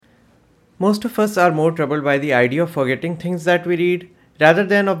Most of us are more troubled by the idea of forgetting things that we read rather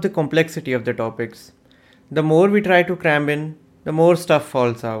than of the complexity of the topics. The more we try to cram in, the more stuff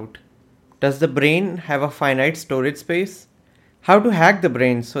falls out. Does the brain have a finite storage space? How to hack the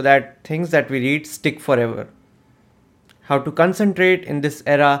brain so that things that we read stick forever? How to concentrate in this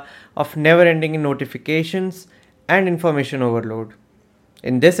era of never ending notifications and information overload.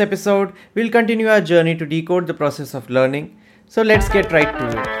 In this episode, we'll continue our journey to decode the process of learning, so let's get right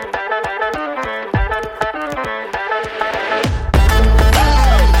to it.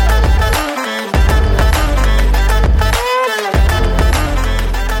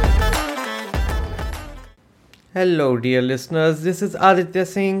 Hello, dear listeners. This is Aditya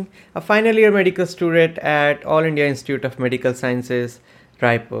Singh, a final year medical student at All India Institute of Medical Sciences,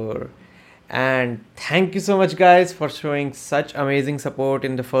 Raipur. And thank you so much, guys, for showing such amazing support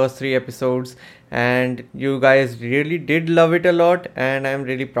in the first 3 episodes. And you guys really did love it a lot, and I'm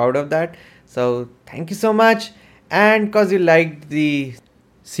really proud of that. So, thank you so much. And because you liked the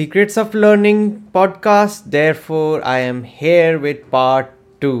Secrets of Learning podcast, therefore, I am here with part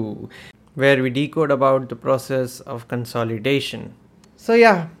 2, where we decode about the process of consolidation. So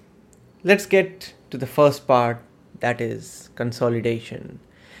yeah, let's get to the first part, that is consolidation.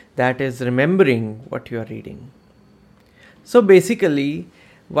 That is remembering what you are reading. So basically,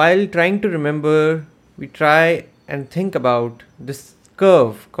 while trying to remember, we try and think about this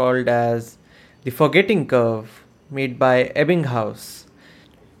curve called as the forgetting curve made by Ebbinghaus.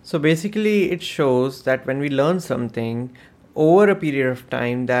 So basically, it shows that when we learn something, over a period of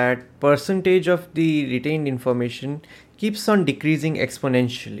time, that percentage of the retained information keeps on decreasing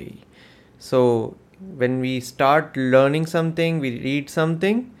exponentially. So when we start learning something, we read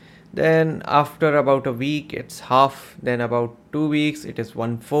something, then after about a week it's half, then about 2 weeks it is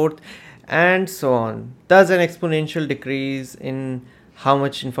 1/4, and so on. Thus an exponential decrease in how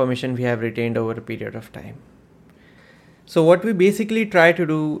much information we have retained over a period of time. So what we basically try to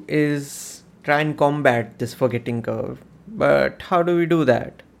do is try and combat this forgetting curve. But how do we do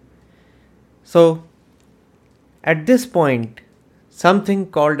that? So at this point, something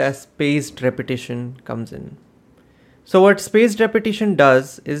called as spaced repetition comes in. So what spaced repetition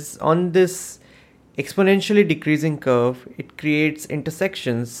does is, on this exponentially decreasing curve, it creates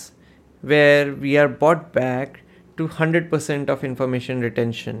intersections where we are brought back to 100% of information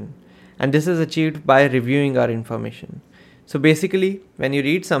retention. And this is achieved by reviewing our information. So basically, when you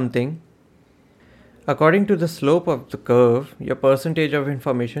read something, according to the slope of the curve, your percentage of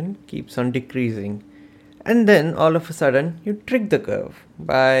information keeps on decreasing. And then all of a sudden, you trick the curve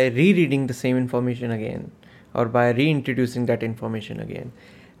by rereading the same information again, or by reintroducing that information again.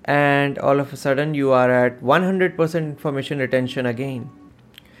 And all of a sudden, you are at 100% information retention again.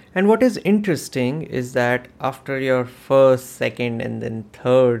 And what is interesting is that after your first, second, and then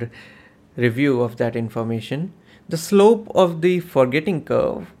third review of that information, the slope of the forgetting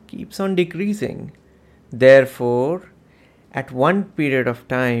curve keeps on decreasing. Therefore, at one period of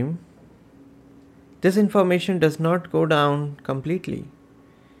time, this information does not go down completely.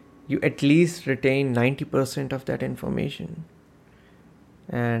 You at least retain 90% of that information.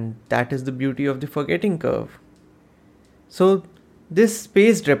 And that is the beauty of the forgetting curve. So, this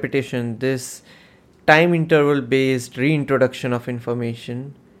spaced repetition, this time interval based reintroduction of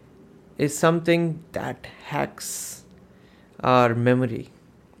information is something that hacks our memory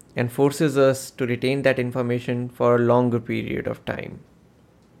and forces us to retain that information for a longer period of time.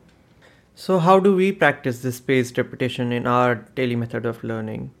 So how do we practice this spaced repetition in our daily method of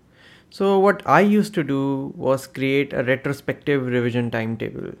learning? So what I used to do was create a retrospective revision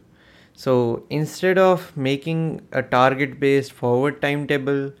timetable. So instead of making a target based forward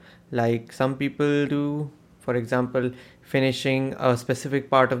timetable like some people do, for example, finishing a specific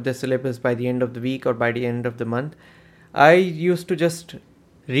part of the syllabus by the end of the week or by the end of the month, I used to just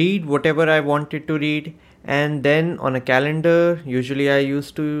read whatever I wanted to read, and then on a calendar, usually I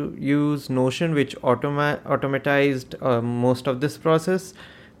used to use Notion, which automatized most of this process.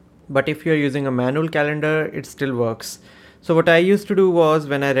 But if you're using a manual calendar, it still works. So what I used to do was,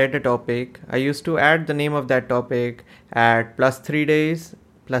 when I read a topic, I used to add the name of that topic at +3 days,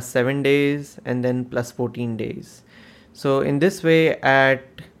 +7 days, and then +14 days. So in this way, at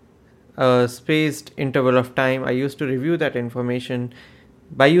a spaced interval of time, I used to review that information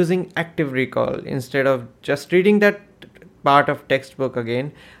by using active recall. Instead of just reading that part of textbook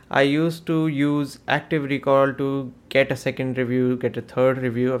again, I used to use active recall to get a second review, get a third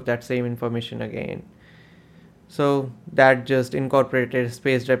review of that same information again. So that just incorporated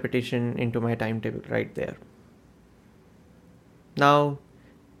spaced repetition into my timetable right there. Now,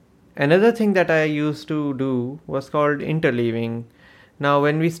 another thing that I used to do was called interleaving. Now,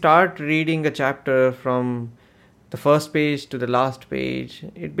 when we start reading a chapter from the first page to the last page,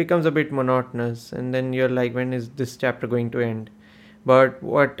 it becomes a bit monotonous, and then you're like, when is this chapter going to end? But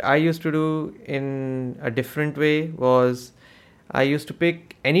what I used to do in a different way was I used to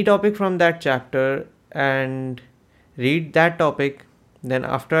pick any topic from that chapter and read that topic. Then,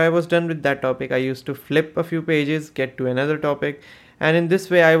 after I was done with that topic, I used to flip a few pages, get to another topic, and in this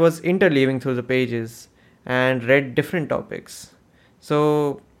way, I was interleaving through the pages and read different topics.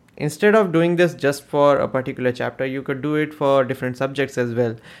 So, instead of doing this just for a particular chapter, you could do it for different subjects as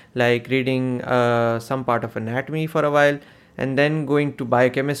well, like reading some part of anatomy for a while and then going to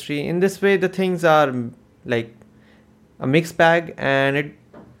biochemistry. In this way, the things are like a mixed bag and it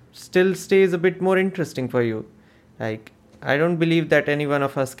still stays a bit more interesting for you. Like, I don't believe that any one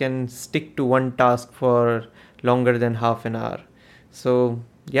of us can stick to one task for longer than half an hour. So,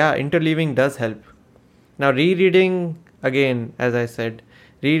 yeah, interleaving does help. Now, rereading, again, as I said,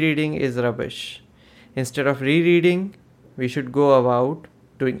 rereading is rubbish. Instead of rereading, we should go about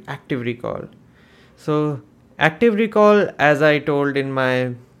doing active recall. So, active recall, as I told in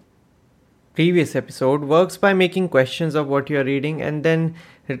my previous episode, works by making questions of what you're reading and then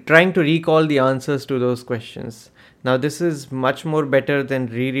trying to recall the answers to those questions. Now, this is much more better than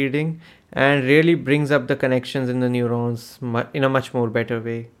rereading and really brings up the connections in the neurons in a much more better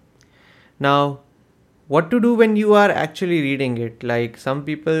way. Now, what to do when you are actually reading it? Like, some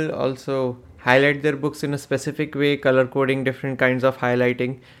people also highlight their books in a specific way, color coding different kinds of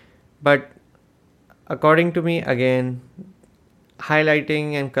highlighting. But according to me, again,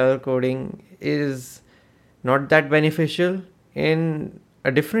 highlighting and color coding is not that beneficial. In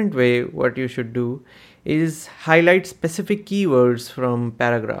a different way, what you should do is highlight specific keywords from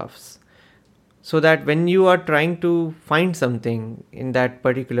paragraphs, so that when you are trying to find something in that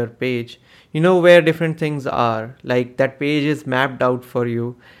particular page, you know where different things are. Like, that page is mapped out for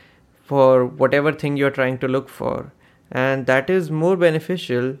you for whatever thing you're trying to look for, and that is more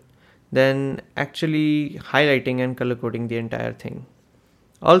beneficial than actually highlighting and color coding the entire thing.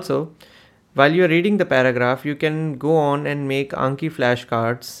 Also, while you're reading the paragraph, you can go on and make Anki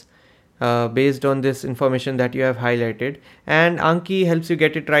flashcards based on this information that you have highlighted, and Anki helps you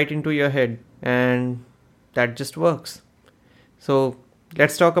get it right into your head, and that just works. So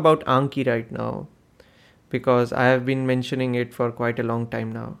let's talk about Anki right now, because I have been mentioning it for quite a long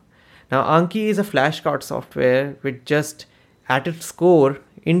time now. Now, Anki is a flashcard software which just at its core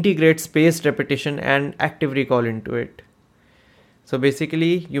integrates spaced repetition and active recall into it. So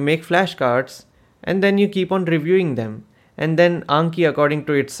basically, you make flashcards and then you keep on reviewing them. And then Anki, according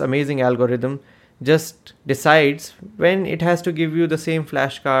to its amazing algorithm, just decides when it has to give you the same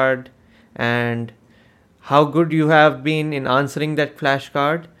flashcard and how good you have been in answering that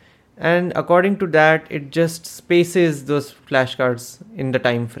flashcard. And according to that, it just spaces those flashcards in the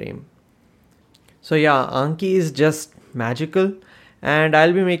time frame. So yeah, Anki is just magical, and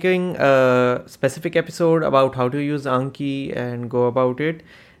I'll be making a specific episode about how to use Anki and go about it,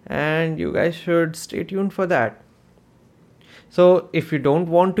 and you guys should stay tuned for that. So if you don't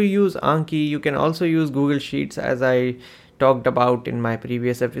want to use Anki, you can also use Google Sheets, as I talked about in my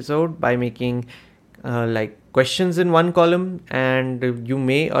previous episode, by making like questions in one column, and you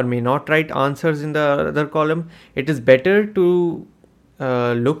may or may not write answers in the other column. It is better to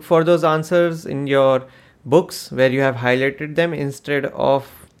look for those answers in your books where you have highlighted them instead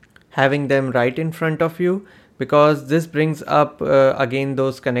of having them right in front of you, because this brings up again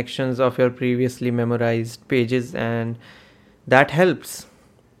those connections of your previously memorized pages, and that helps.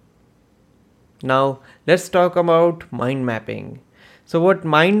 Now let's talk about mind mapping. So what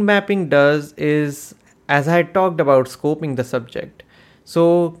mind mapping does is, as I talked about, scoping the subject.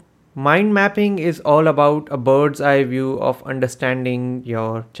 So mind mapping is all about a bird's eye view of understanding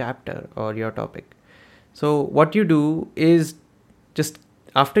your chapter or your topic. So what you do is, just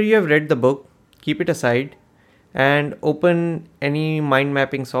after you have read the book, keep it aside and open any mind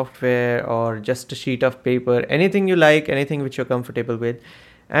mapping software or just a sheet of paper, anything you like, anything which you're comfortable with,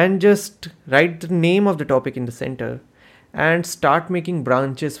 and just write the name of the topic in the center and start making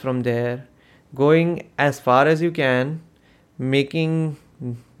branches from there, going as far as you can, making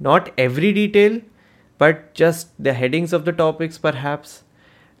not every detail, but just the headings of the topics perhaps,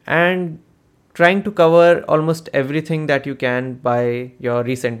 and trying to cover almost everything that you can by your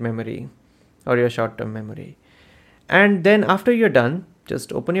recent memory or your short-term memory. And then after you're done,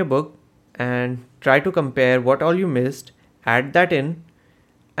 just open your book and try to compare what all you missed, add that in,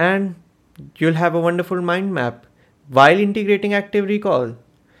 and you'll have a wonderful mind map while integrating active recall.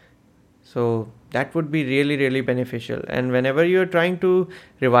 So that would be really, really beneficial. And whenever you're trying to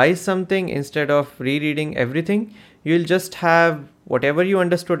revise something, instead of rereading everything, You'll just have whatever you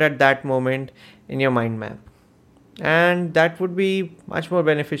understood at that moment in your mind map. And that would be much more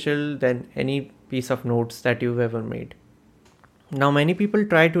beneficial than any piece of notes that you've ever made. Now, many people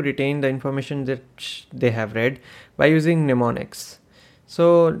try to retain the information that they have read by using mnemonics.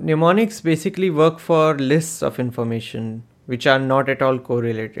 So, mnemonics basically work for lists of information which are not at all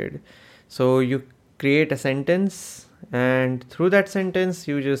correlated. So, you create a sentence, and through that sentence,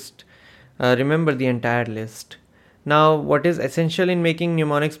 you just remember the entire list. Now, what is essential in making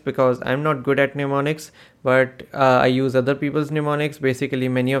mnemonics, because I'm not good at mnemonics, but I use other people's mnemonics. Basically,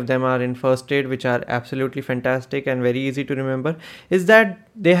 many of them are in first aid, which are absolutely fantastic and very easy to remember, is that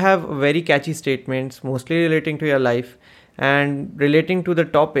they have very catchy statements, mostly relating to your life and relating to the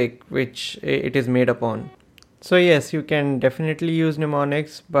topic which it is made upon. So yes, you can definitely use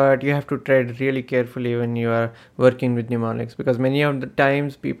mnemonics, but you have to tread really carefully when you are working with mnemonics, because many of the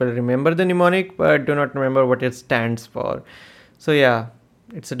times people remember the mnemonic but do not remember what it stands for. So yeah,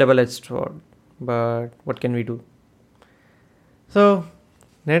 it's a double-edged sword, but what can we do? So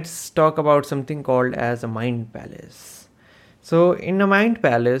let's talk about something called as a mind palace. So in a mind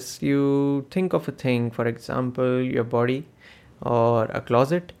palace, you think of a thing, for example, your body or a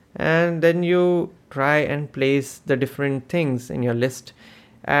closet, and then you try and place the different things in your list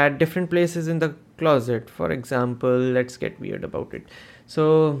at different places in the closet. For example, let's get weird about it.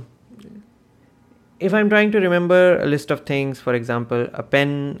 So if I'm trying to remember a list of things, for example, a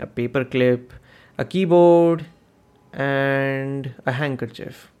pen, a paper clip, a keyboard, and a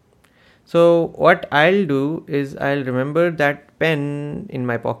handkerchief. So what I'll do is I'll remember that pen in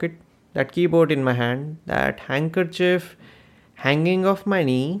my pocket, that keyboard in my hand, that handkerchief hanging off my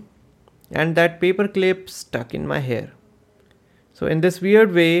knee, and that paper clip stuck in my hair. So in this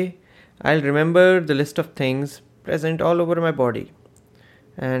weird way, I'll remember the list of things present all over my body.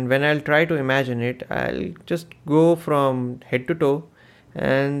 And when I'll try to imagine it, I'll just go from head to toe,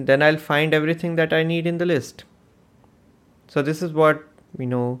 and then I'll find everything that I need in the list. So this is what we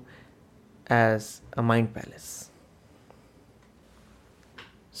know as a mind palace.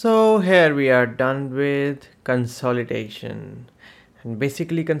 So here we are done with consolidation. And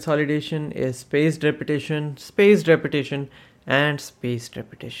basically consolidation is spaced repetition, and spaced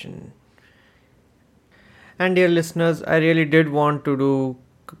repetition. And dear listeners, I really did want to do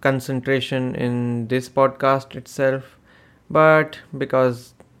concentration in this podcast itself, but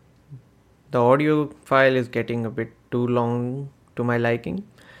because the audio file is getting a bit too long to my liking,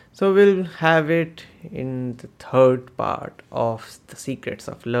 so we'll have it in the third part of the secrets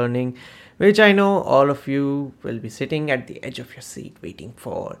of learning, which I know all of you will be sitting at the edge of your seat waiting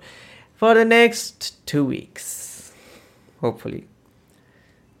for the next 2 weeks. Hopefully.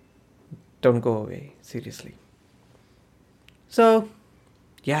 Don't go away, seriously. So,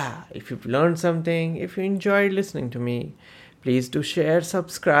 yeah, if you've learned something, if you enjoyed listening to me, please do share,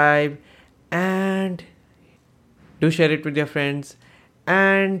 subscribe, and do share it with your friends.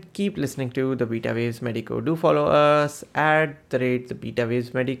 And keep listening to the Beta Waves Medico. Do follow us at the Beta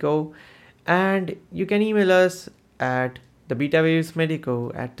Waves Medico. And you can email us at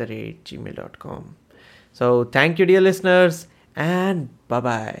thebetawavesmedico@gmail.com. So thank you, dear listeners, and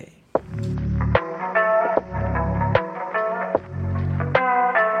bye-bye.